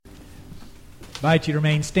I invite you to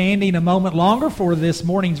remain standing a moment longer for this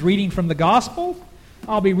morning's reading from the Gospel.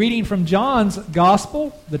 I'll be reading from John's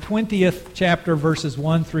Gospel, the 20th chapter, verses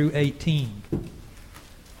 1 through 18.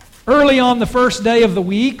 Early on the first day of the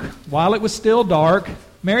week, while it was still dark,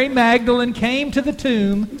 Mary Magdalene came to the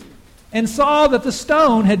tomb and saw that the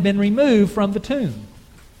stone had been removed from the tomb.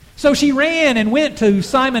 So she ran and went to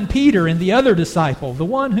Simon Peter and the other disciple, the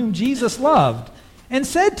one whom Jesus loved, and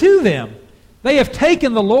said to them, "They have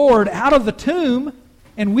taken the Lord out of the tomb,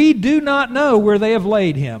 and we do not know where they have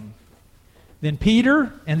laid him." Then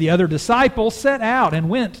Peter and the other disciple set out and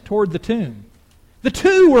went toward the tomb. The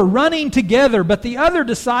two were running together, but the other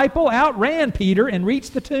disciple outran Peter and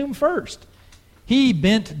reached the tomb first. He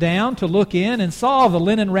bent down to look in and saw the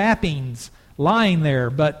linen wrappings lying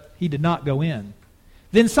there, but he did not go in.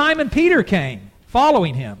 Then Simon Peter came,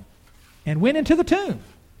 following him, and went into the tomb.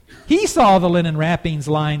 He saw the linen wrappings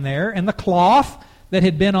lying there, and the cloth that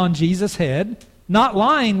had been on Jesus' head, not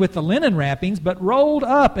lying with the linen wrappings, but rolled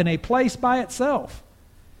up in a place by itself.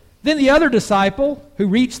 Then the other disciple, who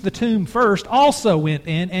reached the tomb first, also went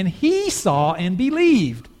in, and he saw and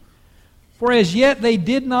believed. For as yet they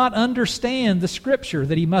did not understand the scripture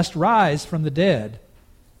that he must rise from the dead.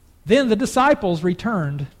 Then the disciples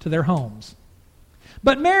returned to their homes.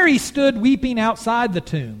 But Mary stood weeping outside the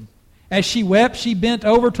tomb. As she wept, she bent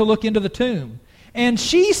over to look into the tomb. And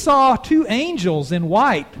she saw two angels in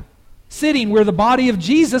white, sitting where the body of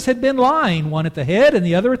Jesus had been lying, one at the head and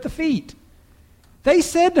the other at the feet. They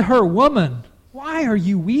said to her, "Woman, why are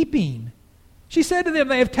you weeping?" She said to them,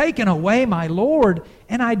 "They have taken away my Lord,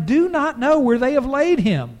 and I do not know where they have laid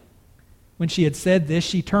him." When she had said this,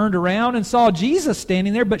 she turned around and saw Jesus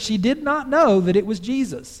standing there, but she did not know that it was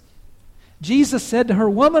Jesus. Jesus said to her,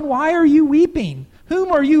 "Woman, why are you weeping?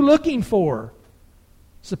 Whom are you looking for?"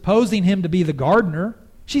 Supposing him to be the gardener,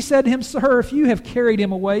 she said to him, "Sir, if you have carried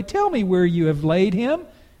him away, tell me where you have laid him,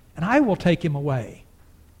 and I will take him away."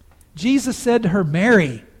 Jesus said to her,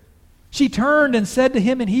 "Mary." She turned and said to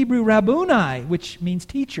him in Hebrew, "Rabboni," which means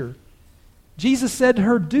teacher. Jesus said to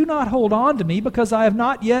her, "Do not hold on to me, because I have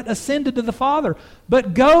not yet ascended to the Father.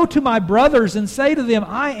 But go to my brothers and say to them,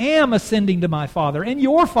 I am ascending to my Father and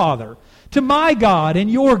your Father, to my God and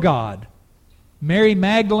your God." Mary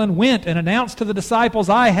Magdalene went and announced to the disciples,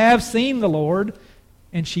 "I have seen the Lord."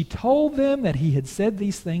 And she told them that he had said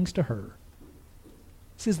these things to her.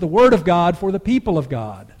 This is the word of God for the people of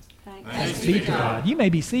God. Thanks be to God. You may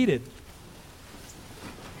be seated.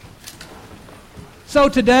 So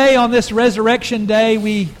today, on this Resurrection Day,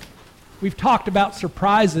 we've talked about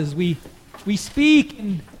surprises. We speak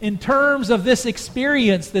in terms of this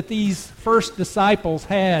experience that these first disciples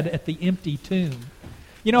had at the empty tomb.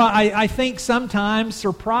 You know, I think sometimes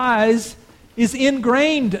surprise is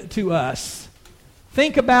ingrained to us.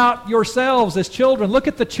 Think about yourselves as children. Look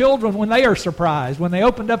at the children when they are surprised, when they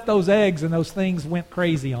opened up those eggs and those things went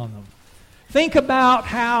crazy on them. Think about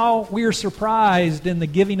how we're surprised in the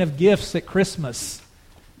giving of gifts at Christmas,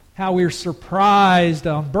 how we're surprised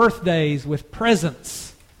on birthdays with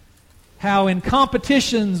presents, how in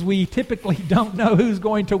competitions we typically don't know who's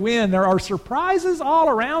going to win. There are surprises all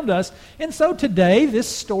around us. And so today, this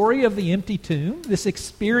story of the empty tomb, this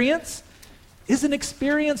experience, is an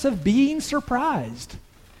experience of being surprised.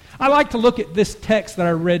 I like to look at this text that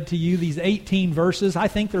I read to you, these 18 verses. I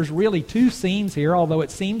think there's really two scenes here, although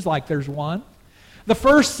it seems like there's one. The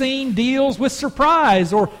first scene deals with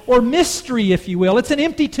surprise or mystery, if you will. It's an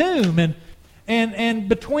empty tomb. And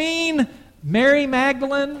between Mary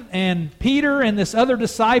Magdalene and Peter and this other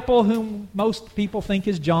disciple whom most people think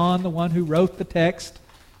is John, the one who wrote the text,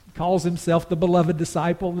 calls himself the beloved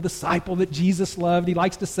disciple, the disciple that Jesus loved. He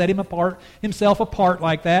likes to set himself apart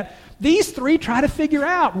like that. These three try to figure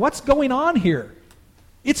out what's going on here.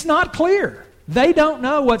 It's not clear. They don't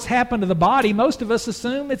know what's happened to the body. Most of us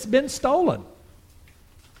assume it's been stolen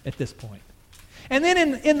at this point. And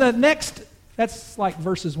then in the next, that's like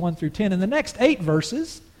verses 1 through 10, in the next 8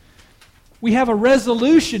 verses, we have a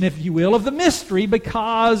resolution, if you will, of the mystery,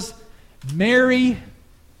 because Mary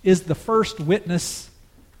is the first witness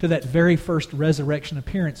to that very first resurrection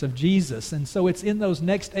appearance of Jesus. And so it's in those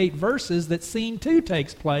next 8 verses that scene 2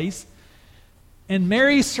 takes place. And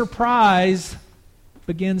Mary's surprise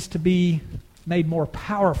begins to be made more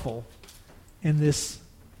powerful in this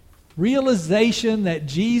realization that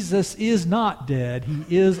Jesus is not dead,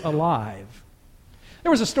 he is alive.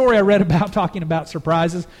 There was a story I read about talking about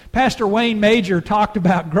surprises. Pastor Wayne Major talked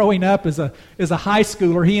about growing up as a high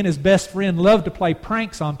schooler. He and his best friend loved to play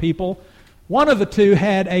pranks on people. One of the two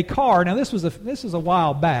had a car. Now this was a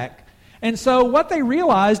while back. And so what they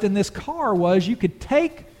realized in this car was you could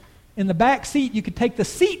take, in the back seat, you could take the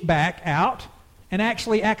seat back out and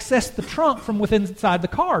actually access the trunk from within inside the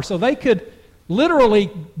car. So they could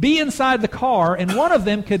literally be inside the car, and one of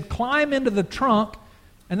them could climb into the trunk,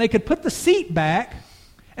 and they could put the seat back,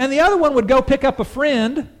 and the other one would go pick up a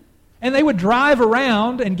friend, and they would drive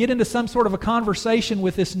around and get into some sort of a conversation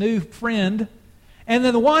with this new friend, and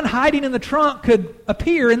then the one hiding in the trunk could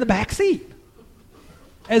appear in the back seat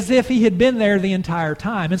as if he had been there the entire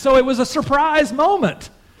time. And so it was a surprise moment.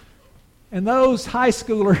 And those high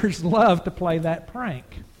schoolers loved to play that prank.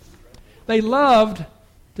 They loved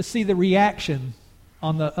to see the reaction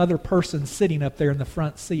on the other person sitting up there in the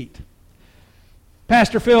front seat.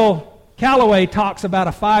 Pastor Phil Calloway talks about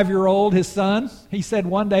a 5-year-old, his son. He said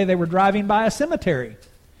one day they were driving by a cemetery,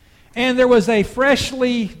 and there was a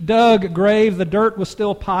freshly dug grave. The dirt was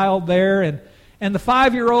still piled there, and the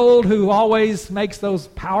 5-year-old, who always makes those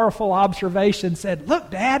powerful observations, said,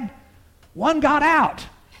 "Look, Dad, one got out."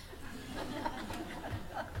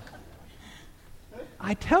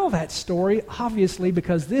 I tell that story, obviously,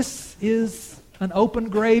 because this is an open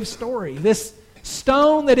grave story. This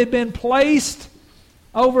stone that had been placed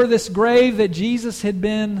over this grave that Jesus had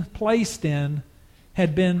been placed in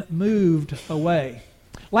had been moved away.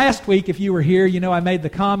 Last week, if you were here, you know I made the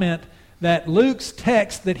comment that Luke's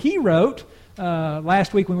text that he wrote,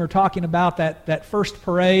 last week when we were talking about that first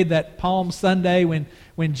parade, that Palm Sunday,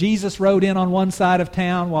 when Jesus rode in on one side of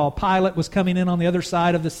town while Pilate was coming in on the other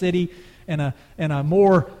side of the city, in a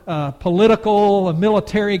more political, a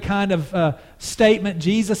military kind of statement.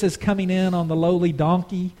 Jesus is coming in on the lowly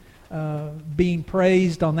donkey, being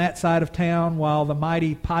praised on that side of town, while the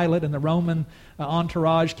mighty Pilate and the Roman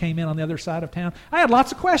entourage came in on the other side of town. I had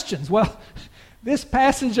lots of questions. Well, this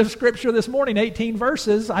passage of Scripture this morning, 18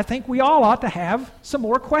 verses, I think we all ought to have some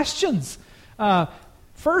more questions.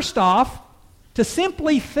 First off, to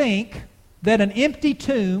simply think that an empty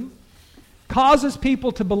tomb causes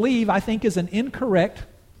people to believe, I think, is an incorrect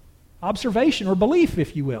observation or belief,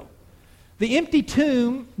 if you will. The empty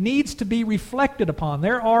tomb needs to be reflected upon.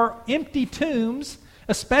 There are empty tombs,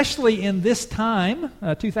 especially in this time,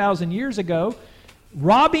 2,000 years ago.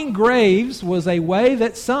 Robbing graves was a way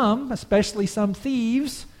that some, especially some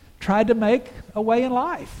thieves, tried to make a way in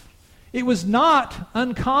life. It was not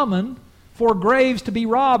uncommon for graves to be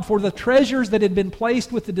robbed, for the treasures that had been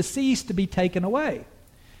placed with the deceased to be taken away.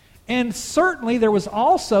 And certainly there was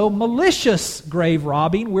also malicious grave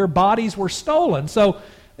robbing where bodies were stolen. So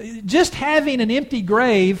just having an empty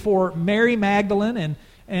grave for Mary Magdalene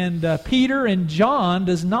and Peter and John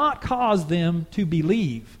does not cause them to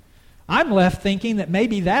believe. I'm left thinking that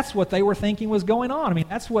maybe that's what they were thinking was going on. I mean,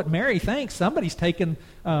 that's what Mary thinks. Somebody's taken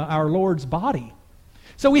our Lord's body.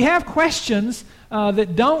 So we have questions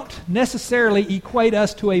that don't necessarily equate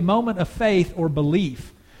us to a moment of faith or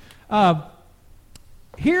belief.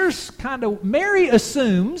 Mary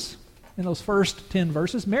assumes, in those first 10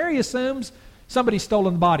 verses, Mary assumes somebody's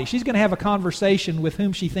stolen the body. She's going to have a conversation with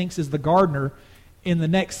whom she thinks is the gardener in the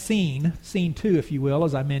next scene 2, if you will,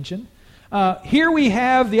 as I mentioned. Here we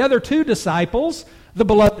have the other two disciples, the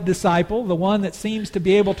beloved disciple, the one that seems to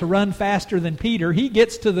be able to run faster than Peter. He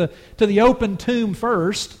gets to the open tomb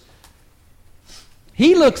first.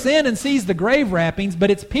 He looks in and sees the grave wrappings, but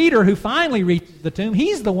it's Peter who finally reaches the tomb.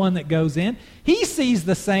 He's the one that goes in. He sees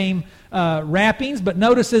the same wrappings, but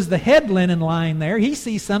notices the head linen lying there. He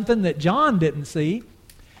sees something that John didn't see,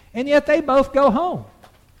 and yet they both go home.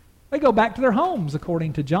 They go back to their homes,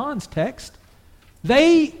 according to John's text.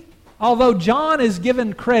 Although John is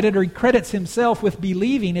given credit, or he credits himself with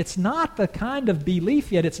believing, it's not the kind of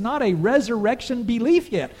belief yet. It's not a resurrection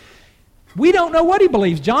belief yet. We don't know what he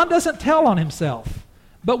believes. John doesn't tell on himself.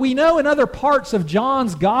 But we know in other parts of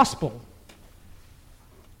John's gospel,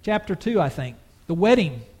 chapter 2, I think, the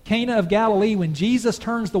wedding, Cana of Galilee, when Jesus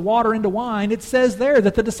turns the water into wine, it says there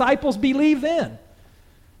that the disciples believe then.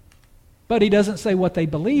 But he doesn't say what they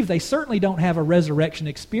believe. They certainly don't have a resurrection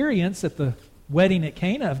experience at the wedding at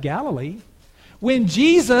Cana of Galilee. When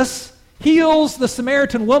Jesus heals the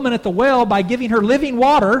Samaritan woman at the well by giving her living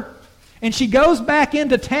water, and she goes back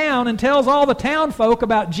into town and tells all the town folk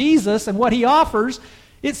about Jesus and what he offers,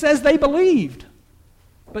 it says they believed.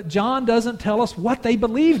 But John doesn't tell us what they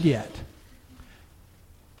believed yet.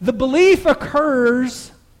 The belief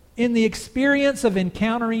occurs in the experience of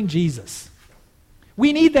encountering Jesus.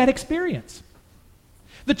 We need that experience.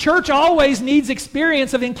 The church always needs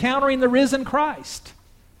experience of encountering the risen Christ.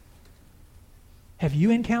 Have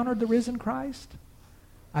you encountered the risen Christ?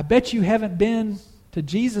 I bet you haven't been to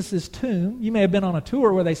Jesus' tomb. You may have been on a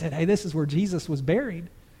tour where they said, hey, this is where Jesus was buried.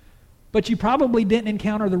 But you probably didn't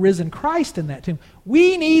encounter the risen Christ in that tomb.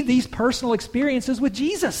 We need these personal experiences with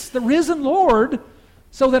Jesus, the risen Lord,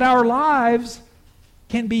 so that our lives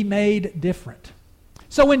can be made different.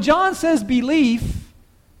 So when John says belief,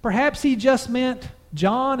 perhaps he just meant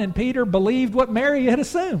John and Peter believed what Mary had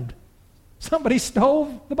assumed. Somebody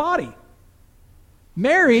stole the body.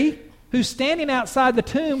 Mary, who's standing outside the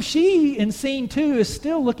tomb, she, in scene 2, is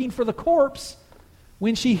still looking for the corpse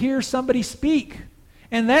when she hears somebody speak.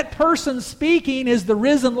 And that person speaking is the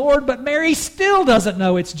risen Lord, but Mary still doesn't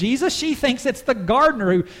know it's Jesus. She thinks it's the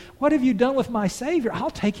gardener who, what have you done with my Savior? I'll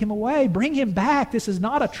take him away. Bring him back. This is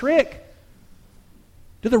not a trick.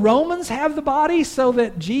 Do the Romans have the body so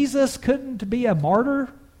that Jesus couldn't be a martyr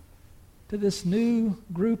to this new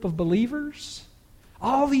group of believers?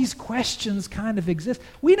 All these questions kind of exist.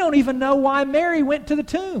 We don't even know why Mary went to the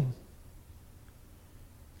tomb.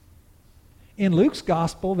 In Luke's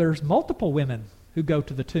gospel, there's multiple women who go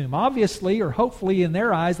to the tomb. Obviously, or hopefully in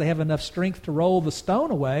their eyes, they have enough strength to roll the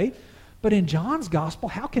stone away. But in John's gospel,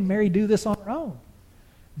 how can Mary do this on her own?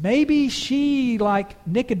 Maybe she, like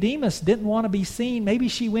Nicodemus, didn't want to be seen. Maybe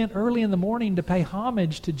she went early in the morning to pay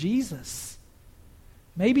homage to Jesus.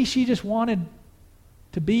 Maybe she just wanted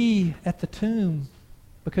to be at the tomb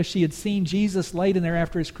because she had seen Jesus laid in there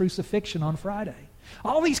after his crucifixion on Friday.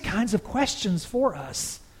 All these kinds of questions for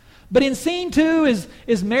us. But in scene 2,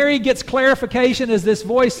 as Mary gets clarification, as this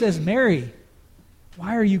voice says, Mary,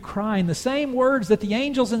 why are you crying? The same words that the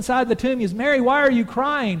angels inside the tomb use, Mary, why are you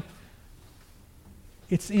crying?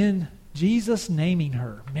 It's in Jesus naming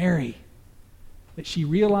her, Mary, that she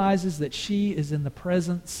realizes that she is in the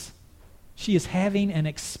presence, she is having an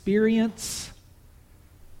experience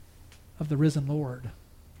of the risen Lord.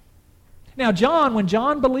 Now, John, when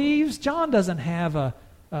John believes, John doesn't have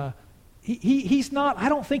he's not, I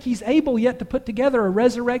don't think he's able yet to put together a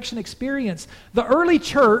resurrection experience. The early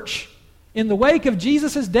church, in the wake of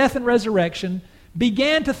Jesus' death and resurrection,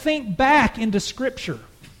 began to think back into Scripture.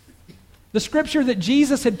 The Scripture that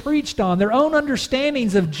Jesus had preached on, their own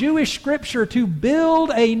understandings of Jewish Scripture, to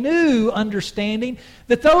build a new understanding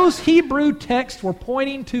that those Hebrew texts were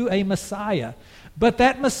pointing to a Messiah. But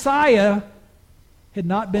that Messiah had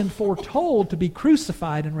not been foretold to be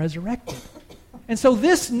crucified and resurrected. And so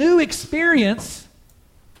this new experience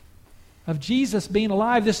of Jesus being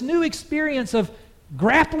alive, this new experience of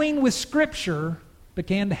grappling with Scripture,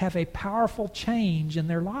 began to have a powerful change in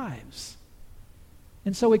their lives.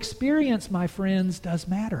 And so experience, my friends, does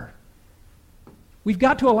matter. We've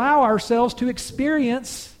got to allow ourselves to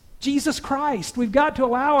experience Jesus Christ. We've got to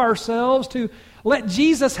allow ourselves to let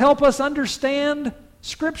Jesus help us understand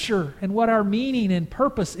Scripture and what our meaning and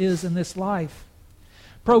purpose is in this life.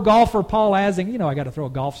 Pro golfer Paul Azinger, I got to throw a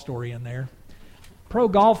golf story in there. Pro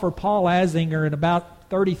golfer Paul Azinger, at about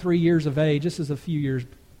 33 years of age, this is a few years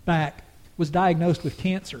back, was diagnosed with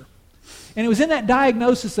cancer. And it was in that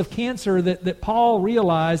diagnosis of cancer that Paul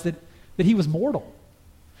realized that he was mortal.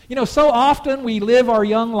 So often we live our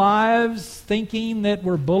young lives thinking that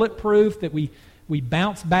we're bulletproof, that we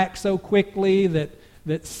bounce back so quickly,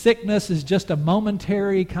 that sickness is just a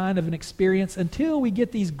momentary kind of an experience until we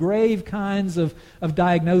get these grave kinds of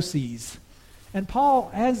diagnoses. And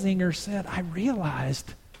Paul Azinger said, I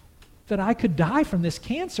realized that I could die from this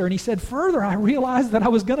cancer. And he said, further, I realized that I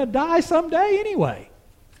was going to die someday anyway.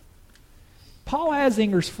 Paul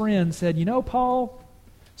Azinger's friend said, Paul,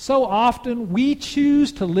 so often we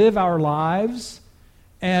choose to live our lives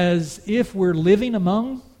as if we're living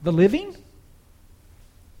among the living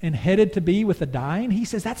and headed to be with the dying. He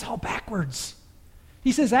says, that's all backwards.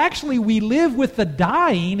 He says, actually, we live with the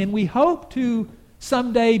dying and we hope to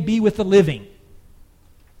someday be with the living.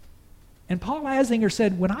 And Paul Azinger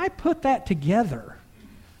said, when I put that together,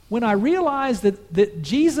 when I realized that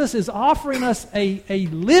Jesus is offering us a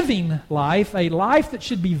living life, a life that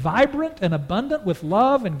should be vibrant and abundant with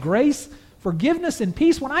love and grace, forgiveness and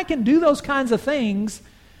peace, when I can do those kinds of things,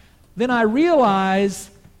 then I realize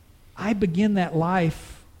I begin that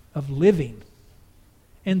life of living.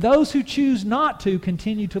 And those who choose not to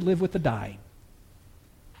continue to live with the dying.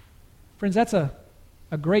 Friends, that's a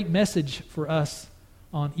great message for us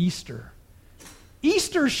on Easter.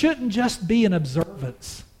 Easter shouldn't just be an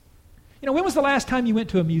observance. When was the last time you went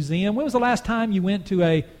to a museum? When was the last time you went to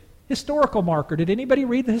a historical marker? Did anybody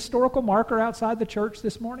read the historical marker outside the church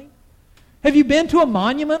this morning? Have you been to a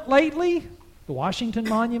monument lately? The Washington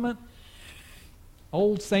Monument?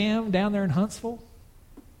 Old Sam down there in Huntsville?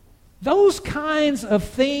 Those kinds of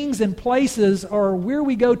things and places are where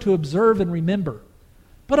we go to observe and remember.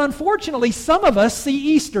 But unfortunately, some of us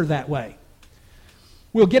see Easter that way.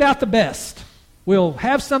 We'll get out the best. We'll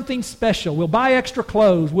have something special. We'll buy extra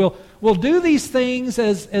clothes. We'll do these things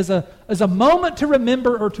as a moment to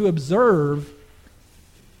remember or to observe,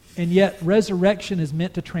 and yet resurrection is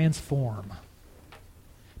meant to transform.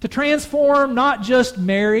 To transform not just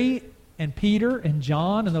Mary and Peter and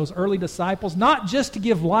John and those early disciples, not just to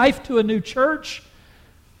give life to a new church,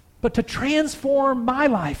 but to transform my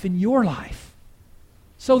life and your life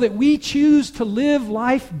so that we choose to live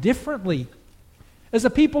life differently. As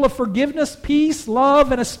a people of forgiveness, peace,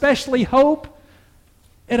 love, and especially hope,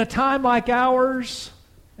 at a time like ours,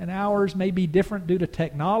 and ours may be different due to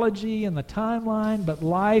technology and the timeline, but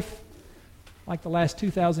life like the last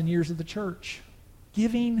 2,000 years of the church,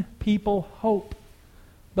 giving people hope,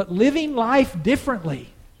 but living life differently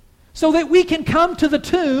so that we can come to the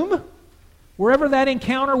tomb, wherever that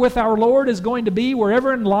encounter with our Lord is going to be,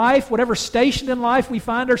 wherever in life, whatever station in life we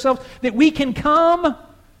find ourselves, that we can come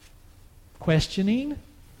questioning,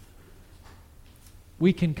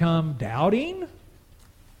 we can come doubting,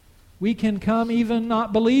 we can come even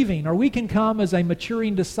not believing, or we can come as a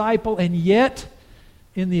maturing disciple, and yet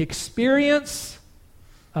in the experience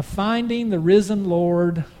of finding the risen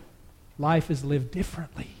Lord, life is lived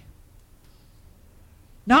differently.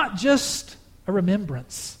 Not just a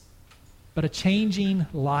remembrance, but a changing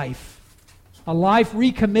life. A life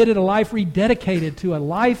recommitted, a life rededicated to a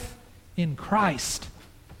life in Christ.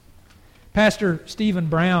 Pastor Stephen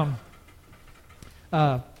Brown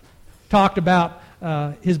talked about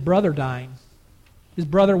his brother dying. His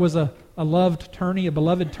brother was a loved attorney, a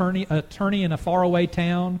beloved attorney in a faraway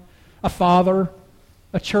town, a father,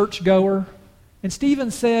 a churchgoer. And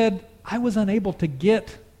Stephen said, I was unable to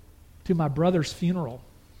get to my brother's funeral.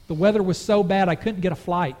 The weather was so bad I couldn't get a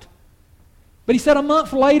flight. But he said, a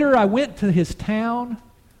month later, I went to his town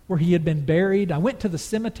where he had been buried. I went to the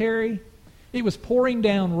cemetery. It was pouring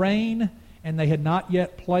down rain, and they had not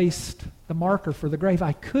yet placed the marker for the grave.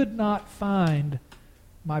 I could not find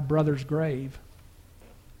my brother's grave.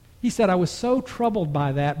 He said, I was so troubled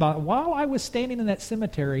by that. But while I was standing in that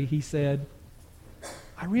cemetery, he said,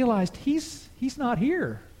 I realized he's not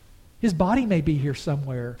here. His body may be here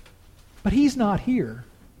somewhere, but he's not here.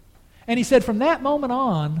 And he said, from that moment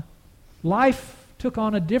on, life took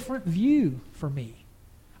on a different view for me.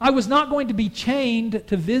 I was not going to be chained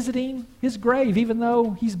to visiting his grave, even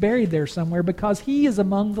though he's buried there somewhere, because he is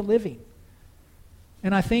among the living.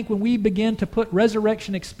 And I think when we begin to put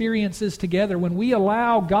resurrection experiences together, when we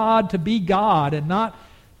allow God to be God and not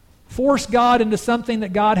force God into something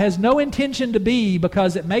that God has no intention to be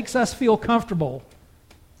because it makes us feel comfortable,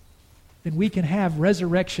 then we can have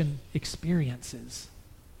resurrection experiences.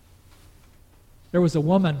 There was a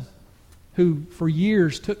woman who for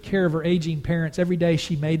years took care of her aging parents. Every day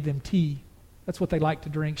she made them tea. That's what they like to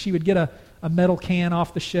drink. She would get a metal can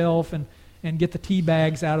off the shelf and get the tea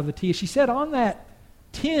bags out of the tea. She said on that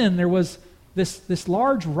tin there was this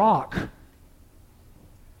large rock.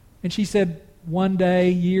 And she said one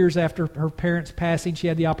day, years after her parents' passing, she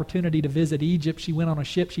had the opportunity to visit Egypt. She went on a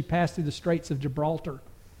ship. She passed through the Straits of Gibraltar.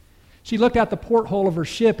 She looked out the porthole of her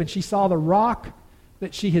ship and she saw the rock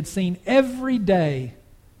that she had seen every day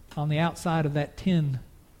on the outside of that tin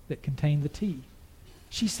that contained the tea.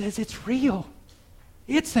 She says, it's real.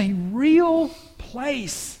 It's a real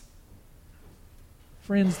place.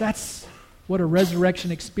 Friends, that's what a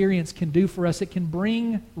resurrection experience can do for us. It can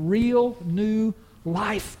bring real new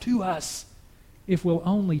life to us if we'll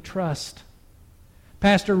only trust.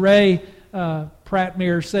 Pastor Ray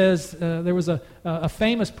Prattmere says there was a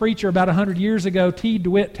famous preacher about 100 years ago, T.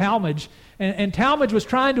 DeWitt Talmage, and Talmage was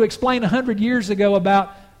trying to explain 100 years ago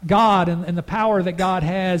about God and the power that God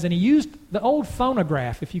has, and he used the old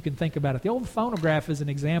phonograph, if you can think about it. The old phonograph is an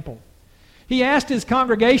example. He asked his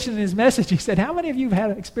congregation in his message, he said, how many of you have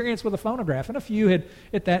had experience with a phonograph? And a few had,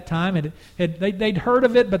 at that time, they'd heard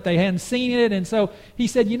of it, but they hadn't seen it. And so he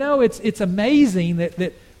said, you know, it's amazing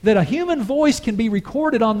that a human voice can be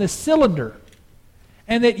recorded on this cylinder,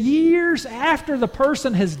 and that years after the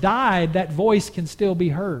person has died, that voice can still be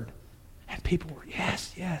heard. And people were,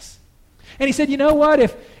 yes, yes. And he said, you know what?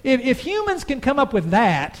 If humans can come up with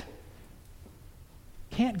that,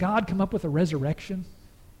 can't God come up with a resurrection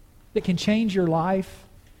that can change your life?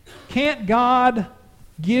 Can't God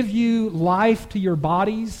give you life to your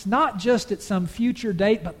bodies, not just at some future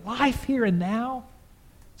date, but life here and now,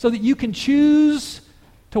 so that you can choose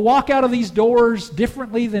to walk out of these doors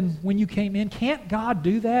differently than when you came in? Can't God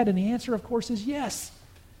do that? And the answer, of course, is yes.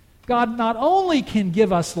 God not only can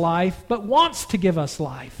give us life, but wants to give us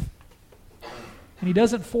life. And He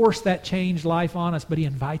doesn't force that changed life on us, but He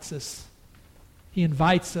invites us. He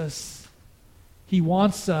invites us. He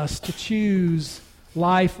wants us to choose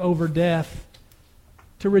life over death,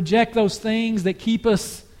 to reject those things that keep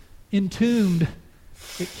us entombed,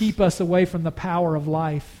 that keep us away from the power of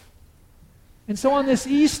life. And so on this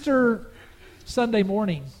Easter Sunday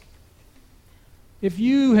morning, if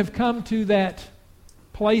you have come to that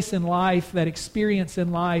place in life, that experience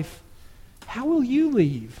in life, How will you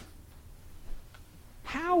leave?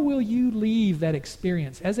 How will you leave that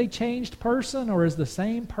experience? As a changed person or as the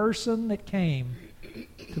same person that came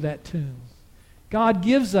to that tomb? God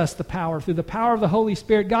gives us the power through the power of the Holy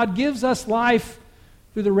Spirit. God gives us life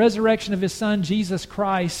through the resurrection of His Son, Jesus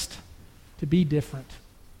Christ, to be different.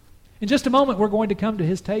 In just a moment, we're going to come to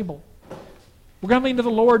His table. We're coming to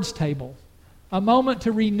the Lord's table. A moment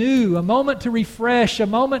to renew, a moment to refresh, a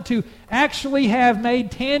moment to actually have made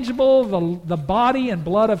tangible the body and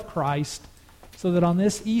blood of Christ, so that on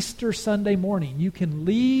this Easter Sunday morning you can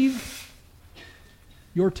leave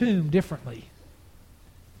your tomb differently.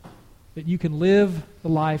 That you can live the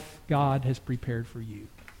life God has prepared for you.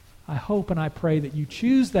 I hope and I pray that you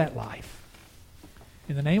choose that life.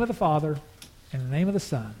 In the name of the Father, in the name of the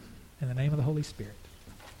Son, in the name of the Holy Spirit.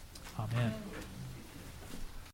 Amen.